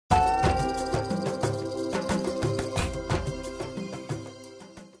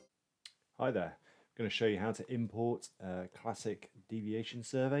Hi there. I'm going to show you how to import a classic deviation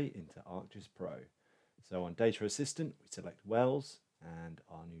survey into ArcGIS Pro. So on Data Assistant, we select Wells and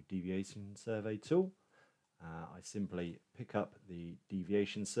our new deviation survey tool. I simply pick up the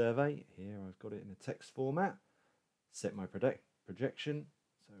deviation survey. Here I've got it in a text format. Set my projection.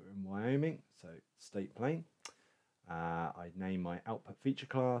 So we're in Wyoming, so state plane. I name my output feature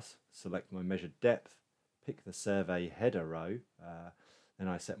class, select my measured depth, pick the survey header row. Then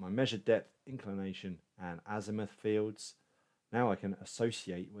I set my measured depth, inclination and azimuth fields. Now I can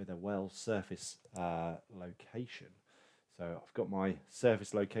associate with a well surface location. So I've got my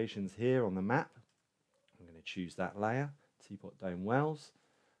surface locations here on the map. I'm going to choose that layer, Teapot Dome Wells.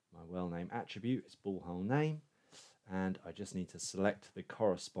 My well name attribute is borehole name. And I just need to select the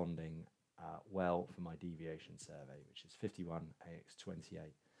corresponding well for my deviation survey, which is 51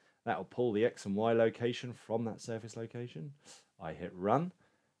 AX28. That will pull the X and Y location from that surface location. I hit run.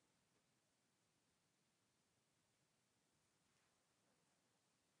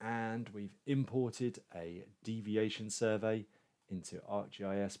 And we've imported a deviation survey into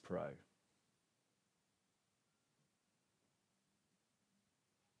ArcGIS Pro.